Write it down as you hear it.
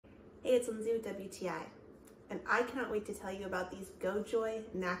Hey, it's Lindsay with WTI, and I cannot wait to tell you about these GOJOY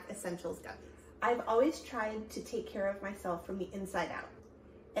NAC Essentials gummies. I've always tried to take care of myself from the inside out,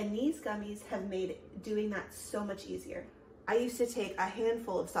 and these gummies have made doing that so much easier. I used to take a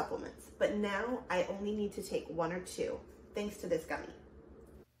handful of supplements, but now I only need to take 1 or 2, thanks to this gummy.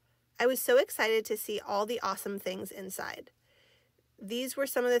 I was so excited to see all the awesome things inside. These were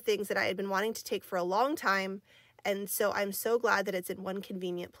some of the things that I had been wanting to take for a long time, and so I'm so glad that it's in one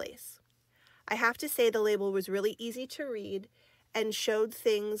convenient place. I have to say the label was really easy to read and showed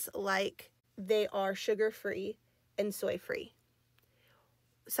things like they are sugar-free and soy-free.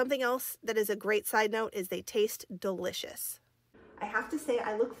 Something else that is a great side note is they taste delicious. I have to say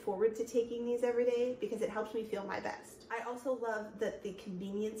I look forward to taking these every day because it helps me feel my best. I also love that the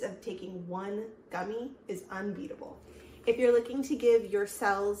convenience of taking one gummy is unbeatable. If you're looking to give your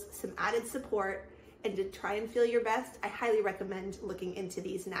cells some added support and to try and feel your best, I highly recommend looking into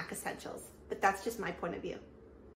these NAC Essentials, but that's just my point of view.